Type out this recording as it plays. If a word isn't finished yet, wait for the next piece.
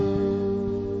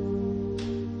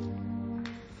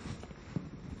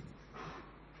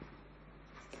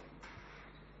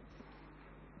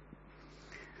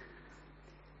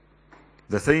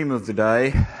The theme of the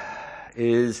day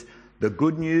is the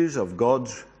good news of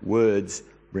God's words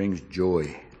brings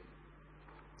joy.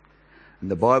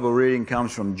 And the Bible reading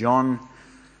comes from John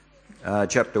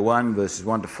chapter 1, verses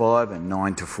 1 to 5 and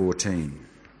 9 to 14.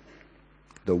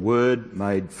 The Word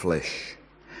made flesh.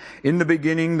 In the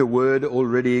beginning the Word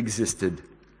already existed.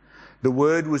 The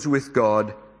Word was with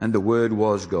God, and the Word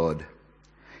was God.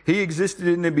 He existed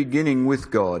in the beginning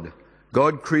with God.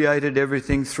 God created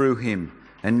everything through him,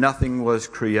 and nothing was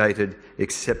created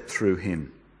except through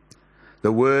him.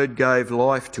 The Word gave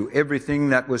life to everything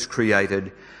that was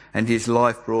created, and his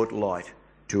life brought light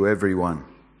to everyone.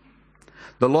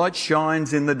 The light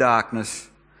shines in the darkness,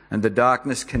 and the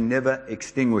darkness can never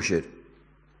extinguish it.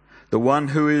 The one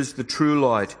who is the true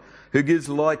light, who gives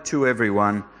light to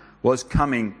everyone, was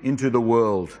coming into the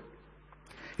world.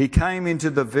 He came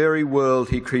into the very world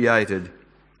he created,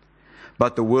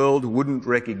 but the world wouldn't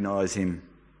recognise him.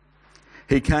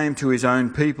 He came to his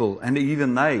own people, and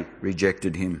even they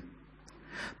rejected him.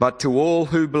 But to all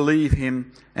who believe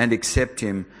him and accept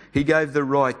him, he gave the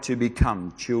right to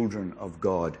become children of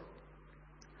God.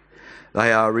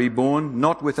 They are reborn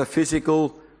not with a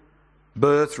physical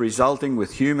birth resulting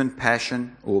with human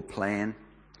passion or plan,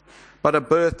 but a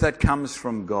birth that comes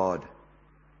from God.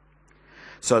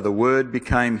 So the Word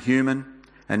became human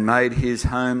and made his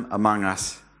home among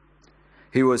us.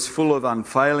 He was full of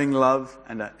unfailing love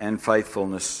and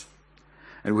faithfulness,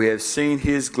 and we have seen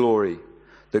his glory,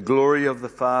 the glory of the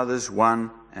Father's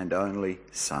one and only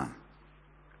Son.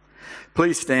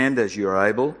 Please stand as you are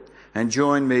able and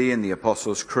join me in the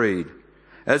Apostles' Creed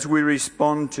as we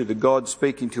respond to the God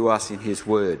speaking to us in his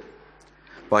word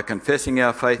by confessing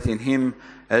our faith in him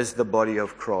as the body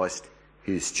of Christ,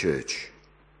 his church.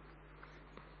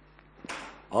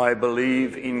 I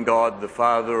believe in God the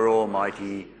Father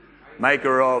Almighty,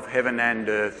 maker of heaven and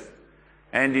earth,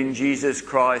 and in Jesus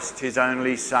Christ, his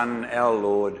only Son, our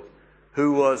Lord,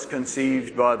 who was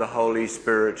conceived by the Holy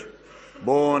Spirit,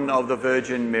 born of the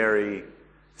Virgin Mary,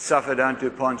 suffered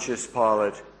unto Pontius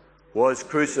Pilate, was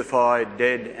crucified,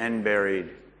 dead and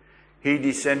buried. He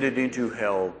descended into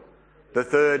hell. The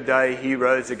third day he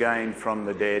rose again from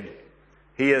the dead.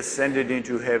 He ascended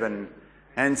into heaven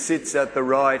and sits at the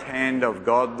right hand of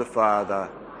God the Father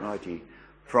Almighty.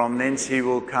 From thence he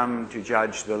will come to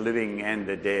judge the living and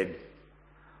the dead.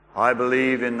 I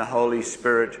believe in the Holy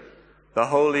Spirit, the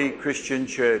holy Christian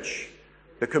Church,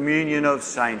 the communion of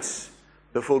saints,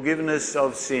 the forgiveness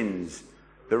of sins,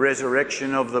 the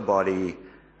resurrection of the body,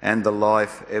 and the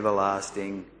life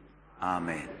everlasting.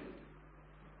 Amen.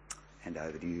 And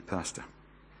over to you, Pastor.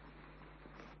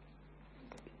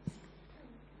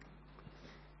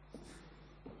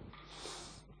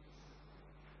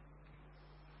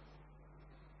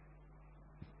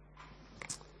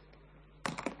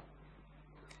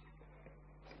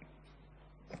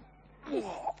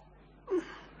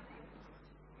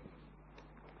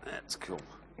 That's cool.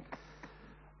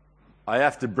 I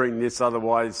have to bring this,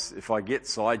 otherwise if I get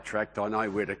sidetracked, I know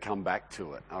where to come back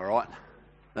to it, all right?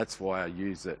 That's why I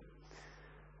use it.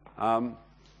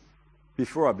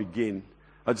 Before I begin,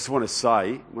 I just want to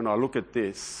say, when I look at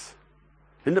this,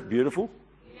 isn't it beautiful?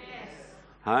 Yes.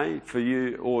 Hey, for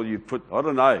you, or you put, I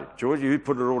don't know, George, you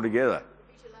put it all together?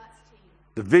 Visual arts team.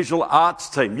 The visual arts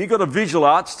team. You got a visual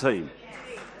arts team?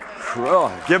 Yes.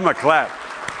 Oh, give them a clap.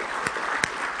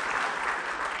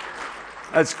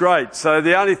 That's great. So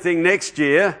the only thing next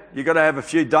year, you've got to have a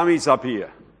few dummies up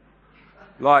here.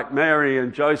 Like Mary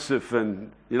and Joseph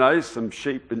and, some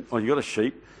sheep. And, you got a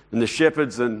sheep. And the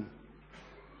shepherds and...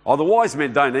 Oh, the wise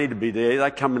men don't need to be there.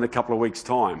 They come in a couple of weeks'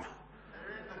 time.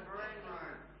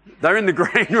 They're in the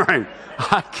green room.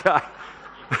 Okay.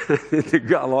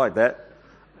 I like that.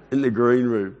 In the green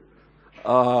room.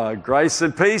 Grace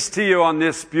and peace to you on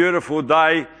this beautiful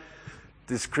day,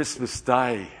 this Christmas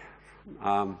day.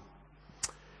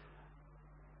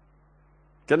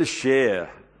 Going to share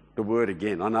the word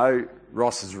again. I know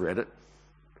Ross has read it,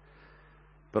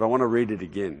 but I want to read it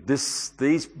again.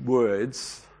 These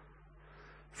words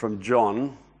from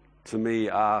John, to me,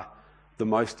 are the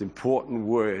most important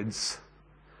words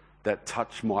that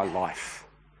touch my life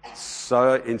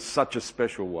in such a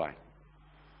special way.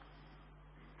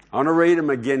 I want to read them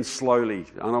again slowly.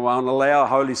 I want to allow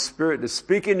Holy Spirit to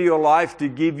speak into your life, to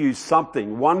give you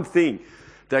something, one thing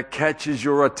that catches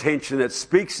your attention, that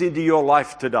speaks into your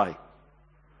life today.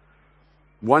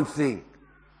 One thing.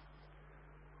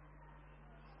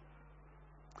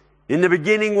 In the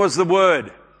beginning was the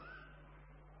Word,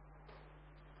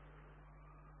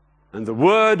 and the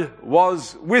Word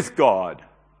was with God,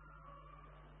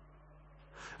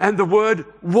 and the Word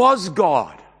was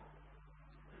God.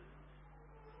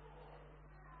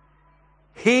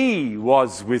 He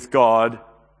was with God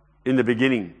in the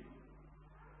beginning.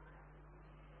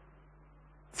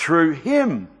 Through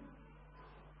him,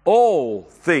 all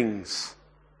things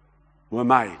were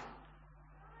made.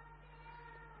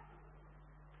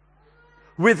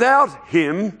 Without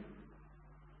him,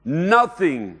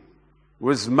 nothing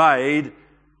was made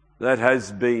that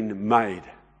has been made.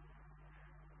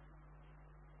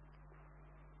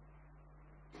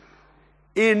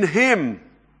 In him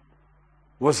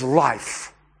was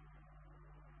life.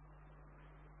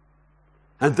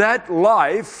 And that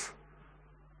life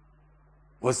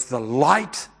was the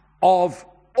light of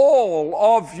all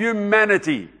of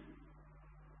humanity.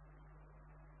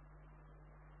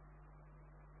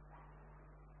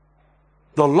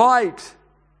 The light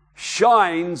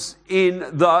shines in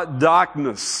the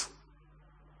darkness.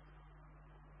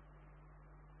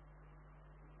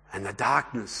 And the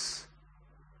darkness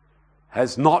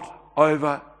has not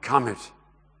overcome it.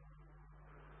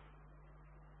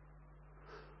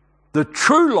 The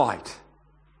true light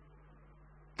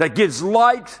that gives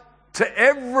light to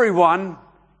everyone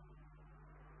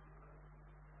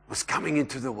was coming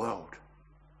into the world.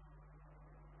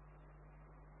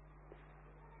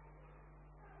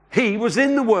 He was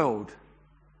in the world.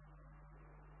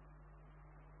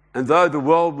 And though the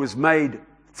world was made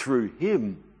through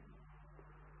him,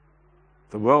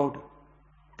 the world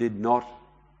did not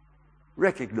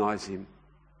recognize him.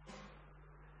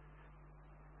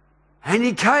 And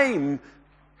he came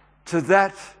to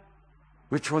that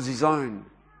which was his own.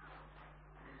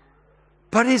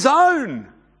 But his own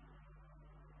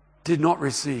did not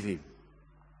receive him.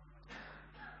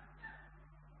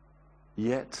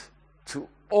 Yet, to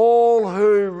all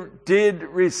who did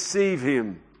receive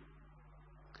him,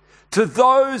 to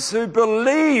those who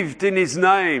believed in his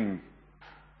name,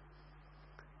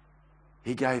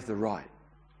 he gave the right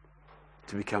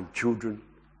to become children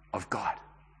of God.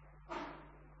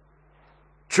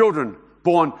 Children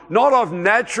born not of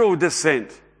natural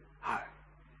descent, no,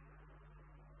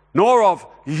 nor of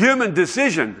human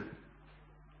decision,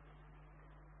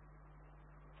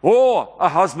 or a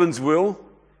husband's will,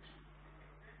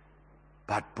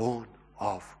 but born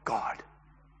of God.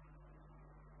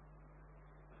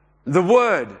 The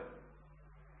Word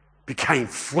became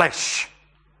flesh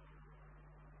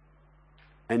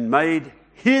and made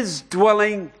his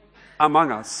dwelling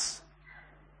among us.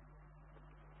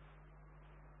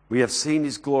 We have seen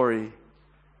his glory,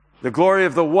 the glory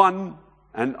of the one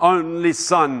and only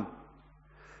Son,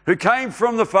 who came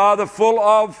from the Father, full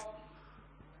of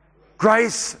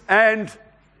grace and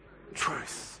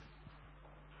truth.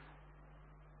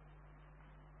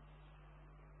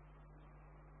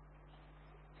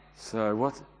 So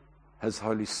what has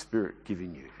Holy Spirit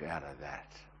given you out of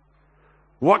that?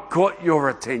 What caught your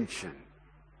attention?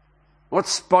 What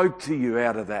spoke to you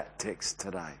out of that text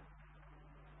today?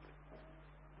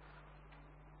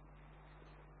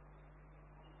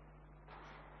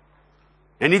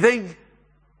 Anything?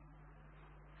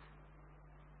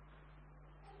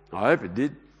 I hope it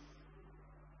did.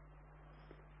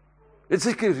 It's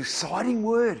an exciting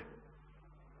word,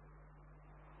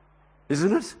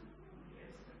 isn't it?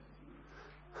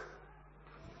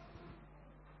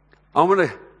 I'm going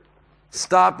to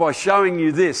start by showing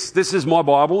you this. This is my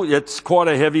Bible. It's quite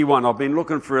a heavy one. I've been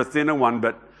looking for a thinner one,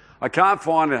 but I can't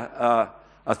find a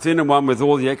thinner one with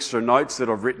all the extra notes that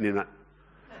I've written in it.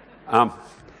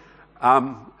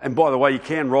 And by the way, you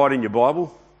can write in your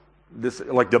Bible, this,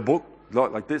 like the book,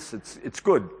 like this. It's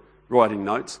good writing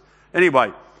notes.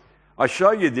 Anyway, I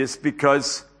show you this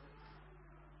because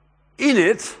in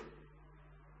it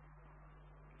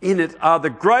are the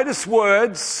greatest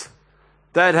words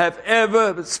that have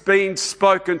ever been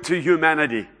spoken to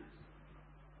humanity.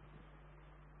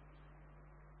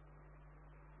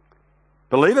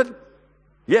 Believe it?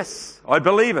 Yes, I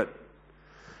believe it.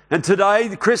 And today,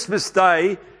 the Christmas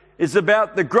Day, is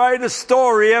about the greatest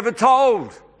story ever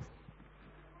told.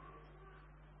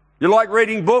 You like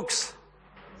reading books?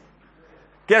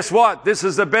 Guess what? This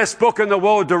is the best book in the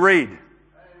world to read. Amen.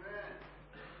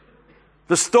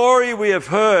 The story we have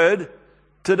heard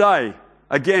today.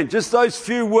 Again, just those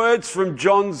few words from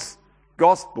John's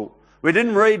Gospel. We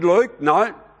didn't read Luke,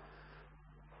 no.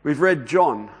 We've read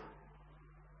John.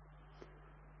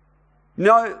 You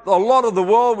know, a lot of the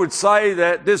world would say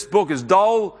that this book is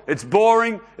dull, it's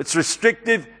boring, it's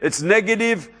restrictive, it's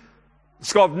negative.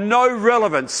 It's got no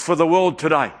relevance for the world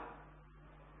today.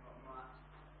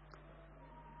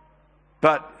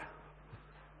 But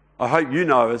I hope you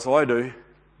know, as I do,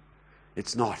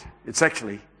 it's not. It's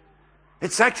actually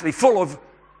full of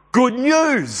good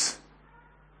news.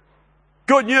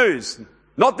 Good news.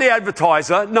 Not the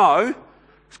advertiser, no.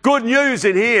 It's good news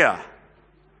in here.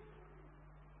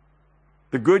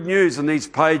 The good news in these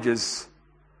pages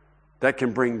that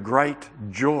can bring great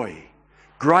joy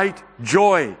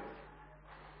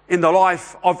in the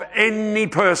life of any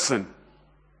person.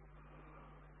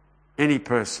 Any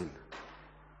person.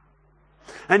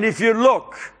 And if you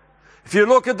look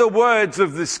at the words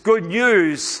of this good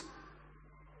news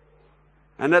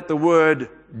and at the word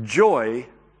joy,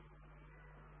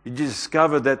 you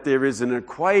discover that there is an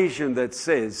equation that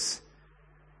says,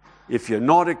 if you're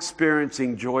not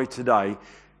experiencing joy today,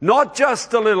 not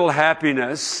just a little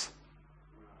happiness,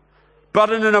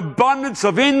 but an abundance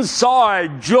of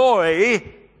inside joy,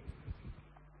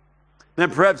 then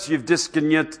perhaps you've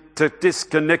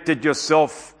disconnected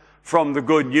yourself from the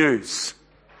good news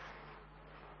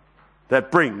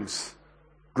that brings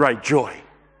great joy.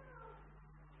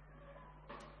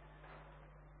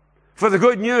 For the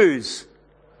good news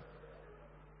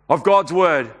of God's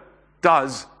word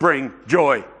does bring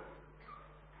joy.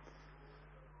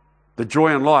 The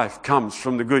joy in life comes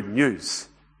from the good news.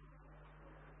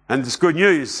 And this good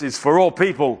news is for all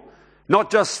people,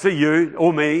 not just for you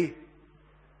or me,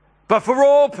 but for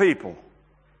all people.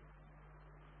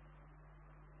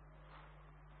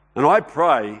 And I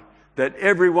pray that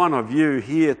every one of you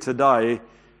here today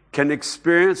can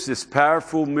experience this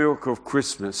powerful miracle of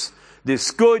Christmas,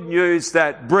 this good news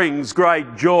that brings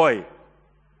great joy.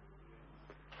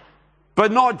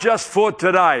 But not just for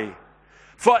today,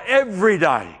 for every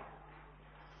day.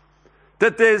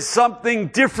 That there's something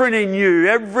different in you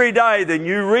every day that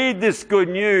you read this good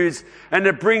news and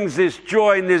it brings this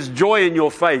joy, and there's joy in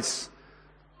your face.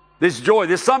 This joy,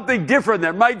 there's something different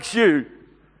that makes you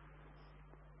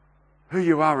who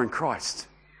you are in Christ.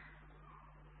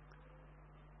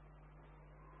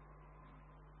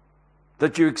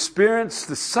 That you experience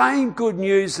the same good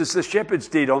news as the shepherds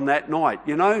did on that night.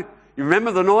 You know, you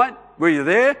remember the night? Were you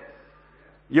there?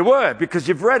 You were, because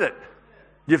you've read it.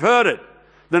 You've heard it.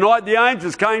 The night the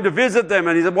angels came to visit them,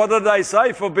 and he said, what did they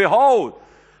say? For behold,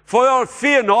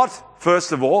 fear not,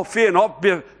 first of all, fear not,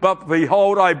 but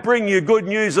behold, I bring you good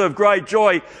news of great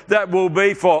joy that will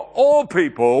be for all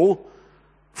people.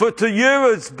 For to you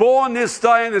is born this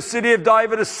day in the city of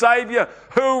David a Saviour,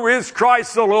 who is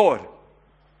Christ the Lord.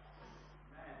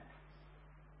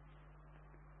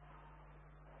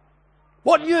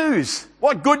 What news?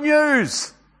 What good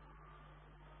news?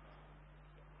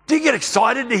 Do you get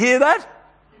excited to hear that?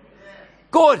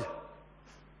 Good.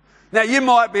 Now, you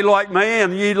might be like me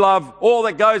and you love all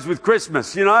that goes with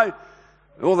Christmas, you know,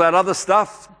 all that other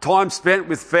stuff, time spent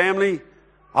with family.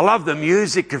 I love the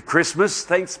music of Christmas.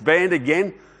 Thanks, band,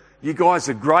 again. You guys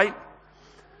are great.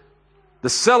 The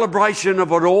celebration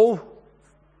of it all.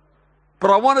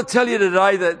 But I want to tell you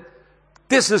today that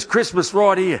this is Christmas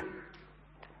right here.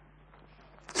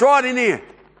 It's right in here.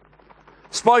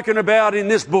 Spoken about in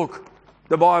this book,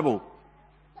 the Bible.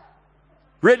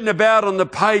 Written about on the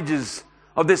pages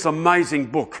of this amazing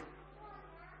book.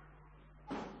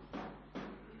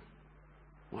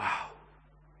 Wow.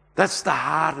 That's the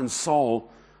heart and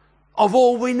soul of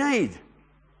all we need.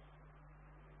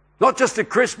 Not just at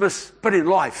Christmas, but in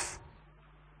life.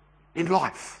 In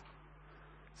life.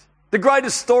 The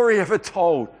greatest story ever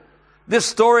told. This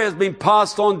story has been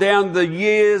passed on down the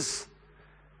years.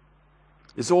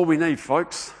 It's all we need,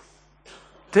 folks.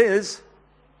 It is.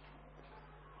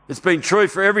 It's been true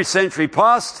for every century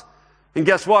past, and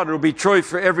guess what? It'll be true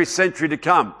for every century to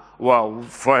come. Well,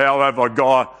 for however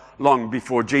long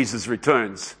before Jesus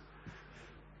returns.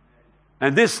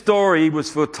 And this story was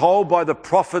foretold by the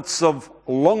prophets of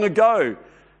long ago.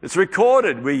 It's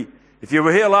recorded. If you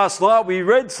were here last night, we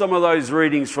read some of those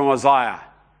readings from Isaiah.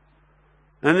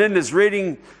 And then there's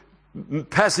reading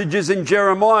passages in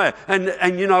Jeremiah.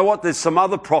 And you know what? There's some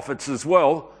other prophets as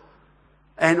well.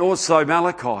 And also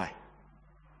Malachi.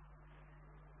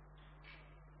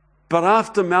 But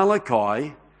after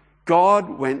Malachi, God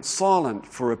went silent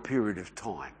for a period of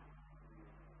time.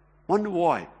 Wonder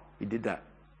why he did that.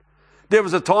 There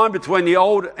was a time between the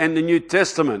Old and the New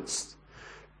Testaments.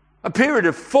 A period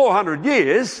of 400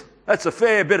 years, that's a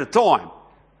fair bit of time,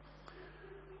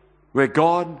 where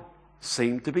God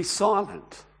seemed to be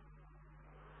silent.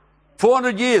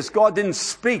 400 years, God didn't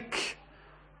speak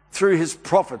through his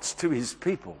prophets to his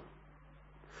people.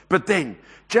 But then,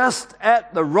 just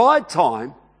at the right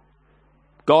time,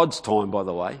 God's time, by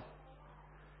the way,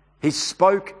 he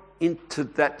spoke into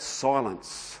that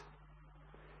silence.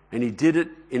 And he did it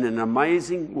in an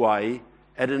amazing way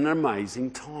at an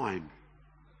amazing time.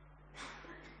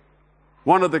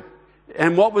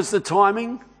 And what was the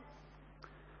timing?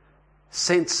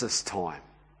 Census time.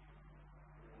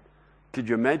 Could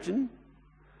you imagine?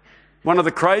 One of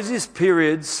the craziest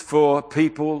periods for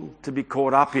people to be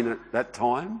caught up in at that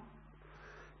time.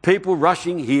 People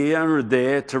rushing here and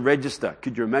there to register.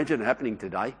 Could you imagine it happening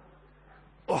today?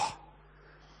 Oh.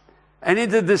 And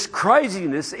into this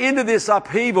craziness, into this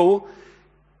upheaval,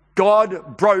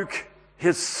 God broke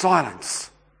his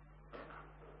silence.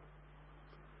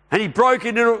 And he broke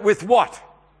into it with what?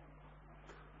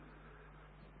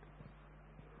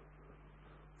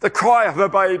 The cry of a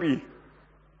baby.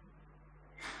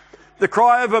 The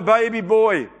cry of a baby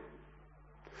boy.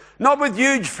 Not with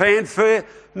huge fanfare,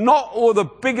 not all the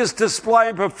biggest display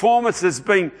and performance that's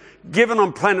been given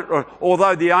on planet Earth,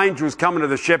 although the angels coming to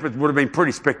the shepherds would have been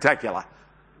pretty spectacular.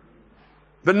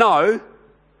 But no,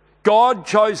 God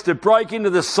chose to break into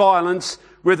the silence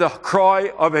with a cry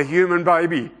of a human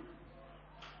baby.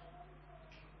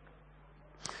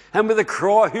 And with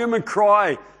a human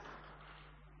cry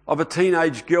of a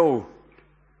teenage girl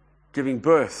giving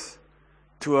birth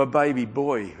to a baby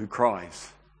boy who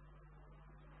cries.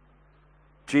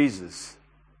 Jesus,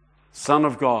 Son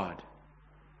of God,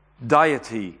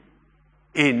 deity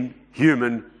in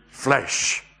human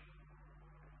flesh.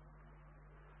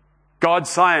 God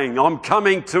saying, I'm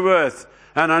coming to earth,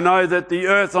 and I know that the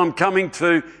earth I'm coming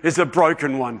to is a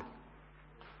broken one.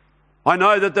 I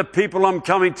know that the people I'm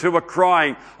coming to are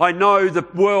crying. I know the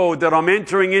world that I'm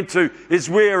entering into is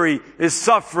weary, is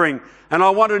suffering, and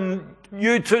I want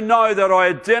you to know that I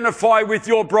identify with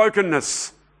your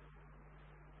brokenness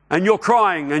and your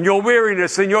crying and your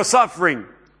weariness and your suffering.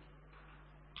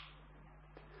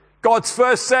 God's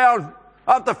first sound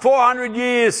after 400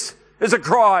 years is a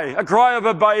cry of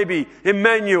a baby,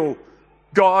 Emmanuel,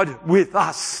 God with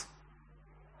us.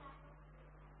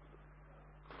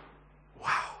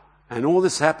 Wow. And all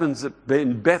this happens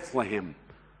in Bethlehem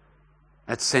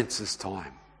at census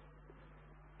time.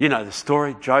 You know the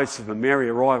story, Joseph and Mary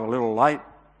arrive a little late.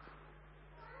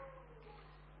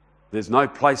 There's no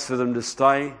place for them to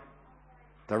stay.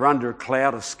 They're under a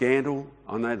cloud of scandal.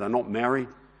 I know they're not married.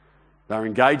 They're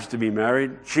engaged to be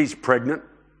married. She's pregnant.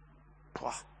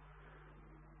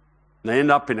 They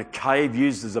end up in a cave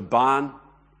used as a barn.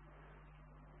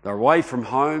 They're away from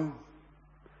home.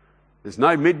 There's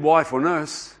no midwife or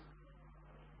nurse.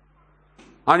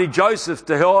 Only Joseph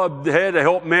to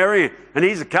help Mary, and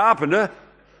he's a carpenter.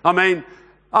 I mean,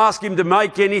 ask him to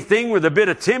make anything with a bit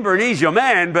of timber and he's your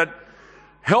man, but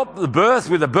help the birth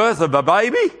with the birth of a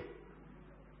baby?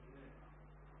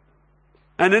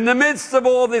 And in the midst of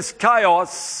all this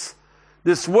chaos,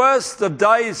 this worst of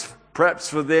days perhaps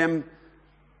for them,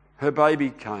 her baby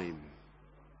came.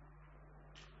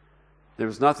 There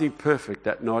was nothing perfect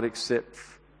that night except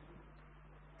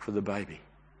for the baby.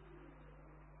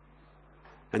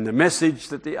 And the message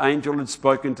that the angel had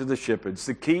spoken to the shepherds,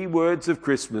 the key words of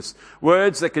Christmas,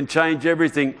 words that can change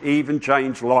everything, even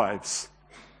change lives.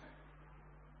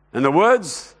 And the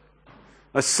words,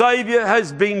 a Saviour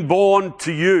has been born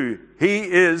to you. He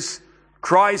is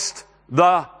Christ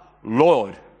the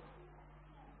Lord.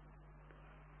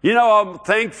 You know, I'm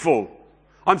thankful.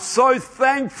 I'm so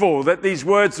thankful that these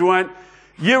words weren't,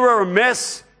 you are a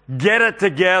mess, get it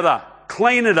together,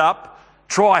 clean it up,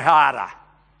 try harder.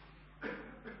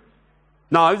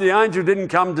 No, the angel didn't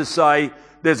come to say,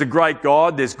 there's a great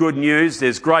God, there's good news,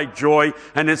 there's great joy,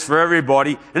 and it's for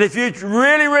everybody. And if you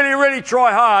really, really, really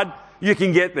try hard, you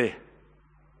can get there.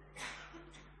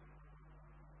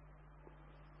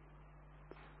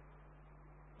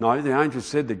 No, the angel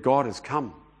said that God has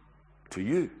come to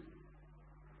you.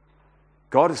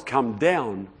 God has come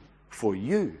down for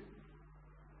you.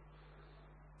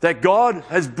 That God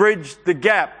has bridged the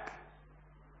gap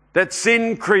that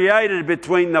sin created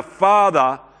between the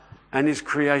Father and His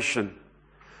creation.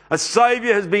 A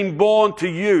Saviour has been born to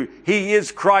you. He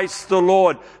is Christ the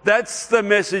Lord. That's the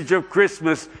message of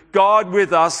Christmas. God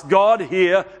with us, God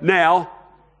here now.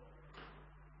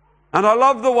 And I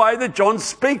love the way that John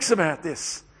speaks about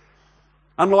this.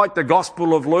 Unlike the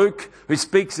Gospel of Luke, who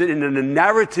speaks it in a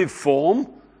narrative form,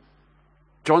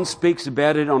 John speaks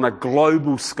about it on a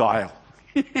global scale.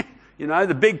 You know,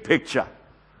 the big picture.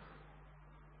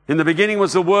 In the beginning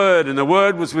was the Word, and the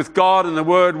Word was with God, and the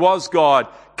Word was God.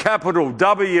 Capital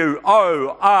W-O-R-D.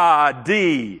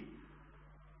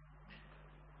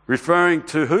 Referring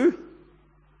to who?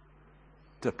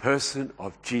 The person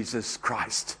of Jesus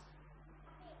Christ.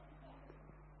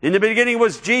 In the beginning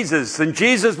was Jesus, and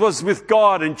Jesus was with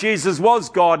God, and Jesus was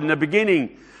God in the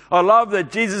beginning. I love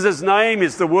that Jesus' name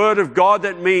is the Word of God.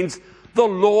 That means the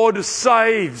Lord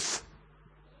saves.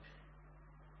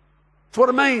 That's what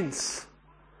it means.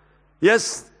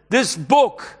 Yes, this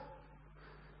book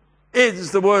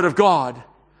is the Word of God,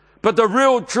 but the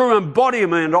real true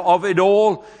embodiment of it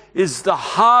all is the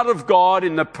heart of God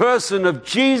in the person of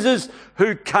Jesus,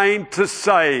 who came to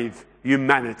save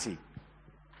humanity.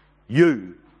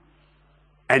 You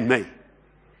and me.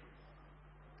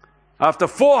 After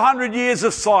 400 years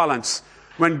of silence,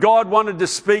 when God wanted to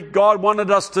speak, God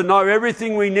wanted us to know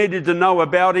everything we needed to know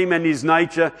about him and his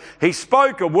nature, he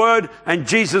spoke a word and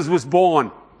Jesus was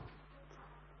born.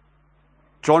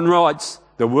 John writes,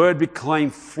 the word became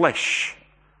flesh.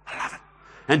 I love it.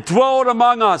 And dwelled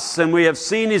among us, and we have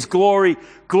seen his glory,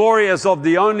 glory as of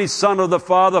the only Son of the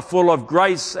Father, full of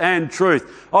grace and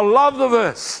truth. I love the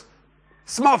verse.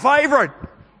 It's my favourite.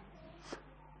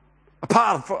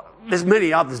 There's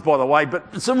many others, by the way, but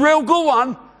it's a real good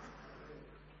one.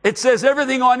 It says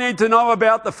everything I need to know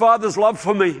about the Father's love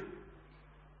for me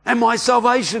and my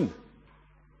salvation.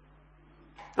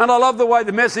 And I love the way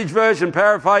the Message version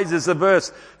paraphrases the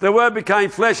verse. The word became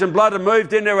flesh and blood and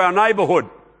moved into our neighbourhood.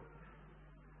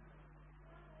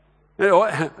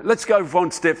 Let's go one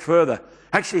step further.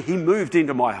 Actually, he moved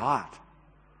into my heart.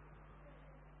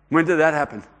 When did that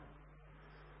happen?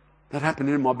 That happened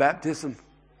in my baptism.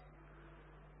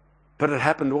 But it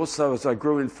happened also as I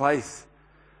grew in faith.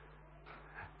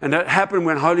 And it happened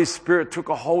when Holy Spirit took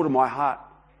a hold of my heart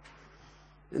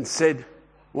and said,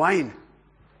 Wayne,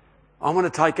 I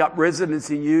want to take up residence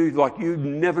in you like you've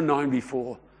never known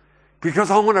before,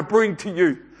 because I want to bring to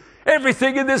you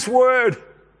everything in this word.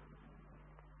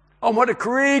 I want to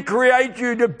recreate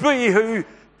you to be who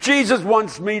Jesus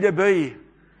wants me to be.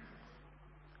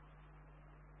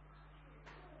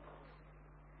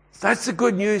 That's the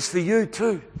good news for you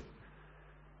too.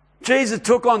 Jesus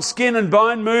took on skin and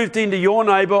bone, moved into your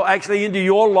neighbour, actually into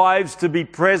your lives to be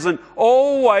present,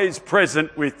 always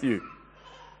present with you.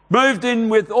 Moved in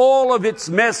with all of its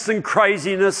mess and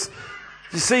craziness.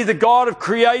 You see, the God of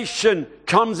creation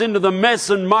comes into the mess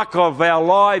and muck of our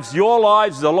lives, your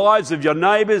lives, the lives of your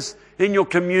neighbours in your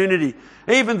community,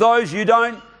 even those who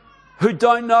don't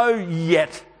know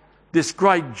yet this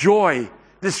great joy,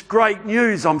 this great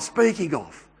news I'm speaking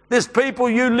of. There's people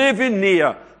you live in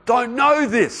near don't know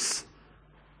this.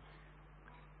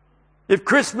 If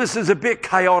Christmas is a bit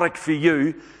chaotic for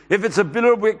you, if it's a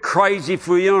little bit crazy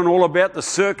for you and all about the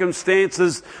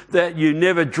circumstances that you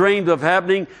never dreamed of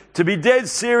happening, to be dead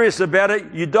serious about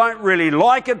it, you don't really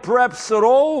like it perhaps at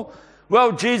all,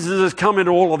 well, Jesus has come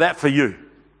into all of that for you.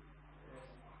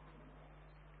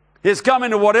 He's come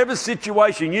into whatever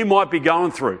situation you might be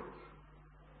going through.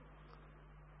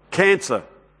 Cancer,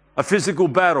 a physical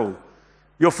battle,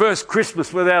 your first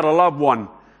Christmas without a loved one,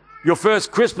 your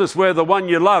first Christmas where the one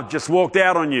you loved just walked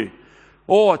out on you.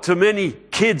 Or to many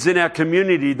kids in our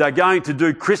community, they're going to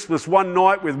do Christmas one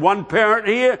night with one parent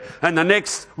here and the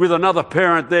next with another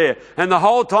parent there. And the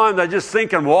whole time they're just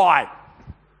thinking, why?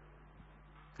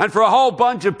 And for a whole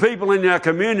bunch of people in our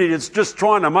community, it's just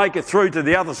trying to make it through to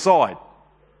the other side.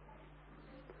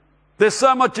 There's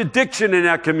so much addiction in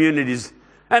our communities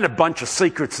and a bunch of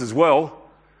secrets as well.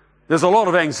 There's a lot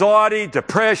of anxiety,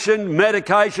 depression,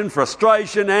 medication,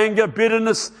 frustration, anger,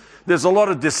 bitterness. There's a lot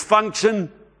of dysfunction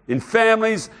in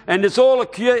families, and it's all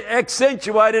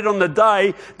accentuated on the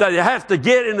day that you have to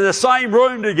get into the same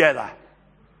room together.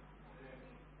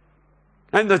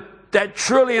 And that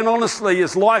truly and honestly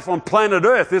is life on planet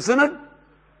Earth, isn't it?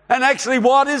 And actually,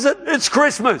 what is it? It's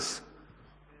Christmas.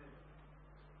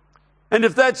 And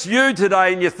if that's you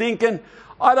today and you're thinking,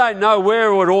 I don't know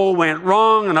where it all went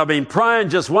wrong, and I've been praying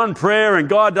just one prayer and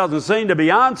God doesn't seem to be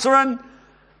answering,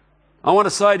 I want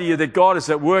to say to you that God is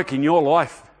at work in your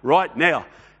life right now,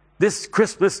 this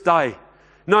Christmas day,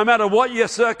 no matter what your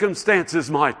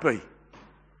circumstances might be,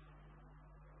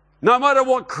 no matter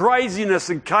what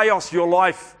craziness and chaos your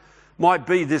life might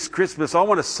be this Christmas, I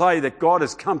want to say that God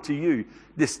has come to you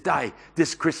this day,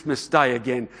 this Christmas day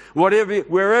again.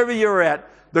 Wherever you're at,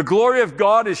 the glory of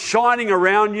God is shining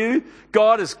around you.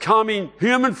 God has come in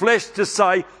human flesh to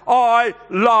say, I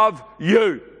love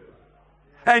you.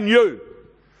 And you.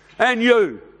 And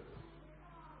you.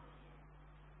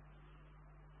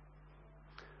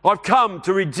 I've come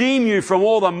to redeem you from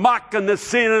all the muck and the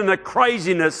sin and the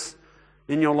craziness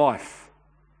in your life.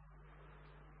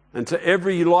 And to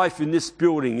every life in this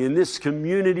building, in this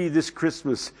community this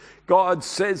Christmas, God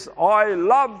says, I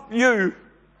love you.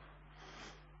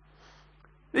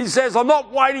 He says, I'm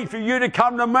not waiting for you to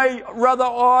come to me. Rather,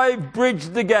 I've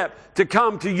bridged the gap to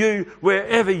come to you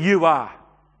wherever you are.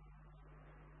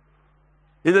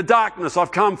 In the darkness,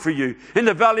 I've come for you. In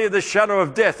the valley of the shadow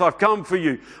of death, I've come for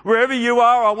you. Wherever you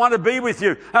are, I want to be with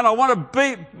you. And I want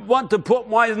to put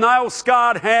my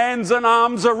nail-scarred hands and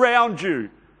arms around you.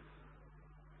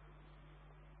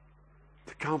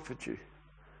 To comfort you.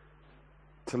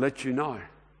 To let you know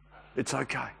it's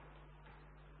okay.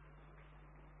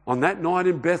 On that night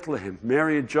in Bethlehem,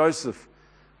 Mary and Joseph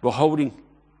were holding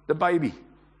the baby.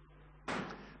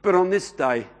 But on this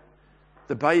day,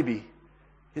 the baby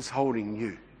is holding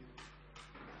you.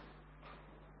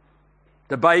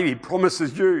 The baby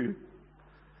promises you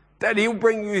that he'll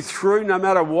bring you through no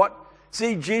matter what.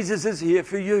 See, Jesus is here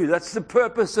for you. That's the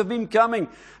purpose of him coming.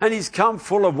 And he's come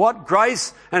full of what?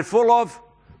 Grace and full of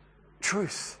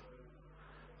truth.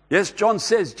 Yes, John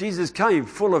says Jesus came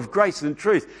full of grace and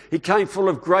truth. He came full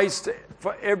of grace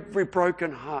for every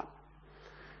broken heart.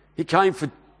 He came for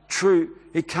truth.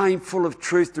 He came full of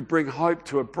truth to bring hope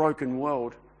to a broken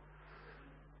world.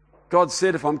 God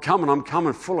said, if I'm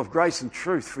coming full of grace and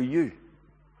truth for you.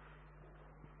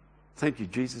 Thank you,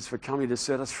 Jesus, for coming to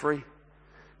set us free.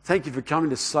 Thank you for coming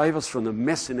to save us from the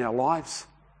mess in our lives.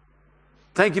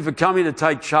 Thank you for coming to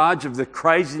take charge of the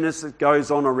craziness that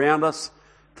goes on around us.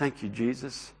 Thank you,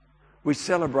 Jesus. We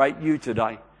celebrate you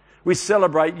today. We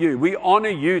celebrate you. We honour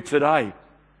you today.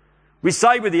 We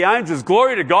say with the angels,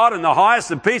 glory to God in the highest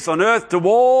and peace on earth to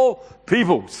all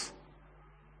peoples.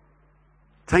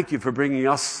 Thank you for bringing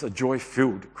us a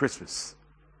joy-filled Christmas.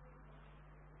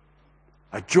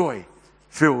 A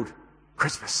joy-filled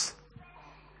Christmas.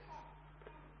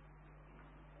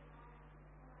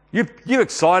 You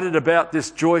excited about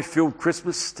this joy-filled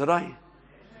Christmas today?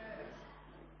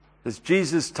 Has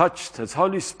Jesus touched, has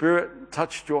Holy Spirit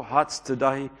touched your hearts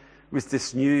today with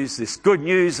this news, this good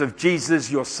news of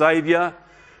Jesus, your Saviour,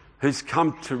 who's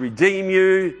come to redeem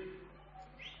you?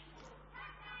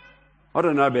 I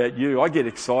don't know about you, I get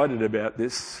excited about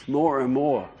this more and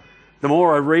more. The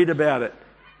more I read about it,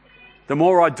 the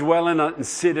more I dwell in it and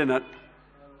sit in it,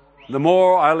 the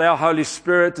more I allow Holy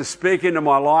Spirit to speak into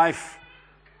my life,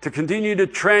 to continue to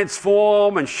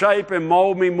transform and shape and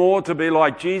mould me more to be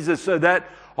like Jesus, so that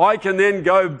I can then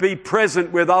go be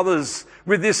present with others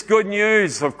with this good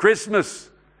news of Christmas,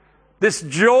 this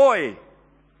joy.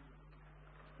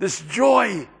 This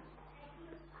joy.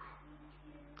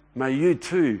 May you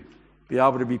too be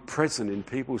able to be present in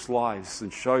people's lives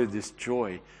and show this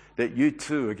joy that you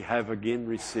too have again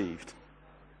received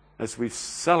as we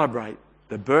celebrate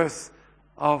the birth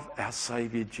of our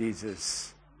Saviour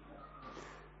Jesus.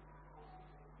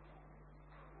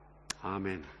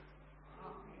 Amen.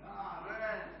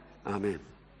 Amen.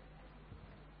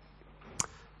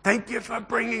 Thank you for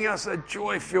bringing us a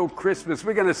joy-filled Christmas.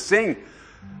 We're going to sing.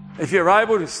 If you're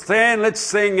able to stand, let's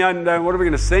sing. And what are we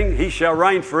going to sing? He shall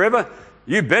reign forever.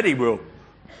 You bet he will.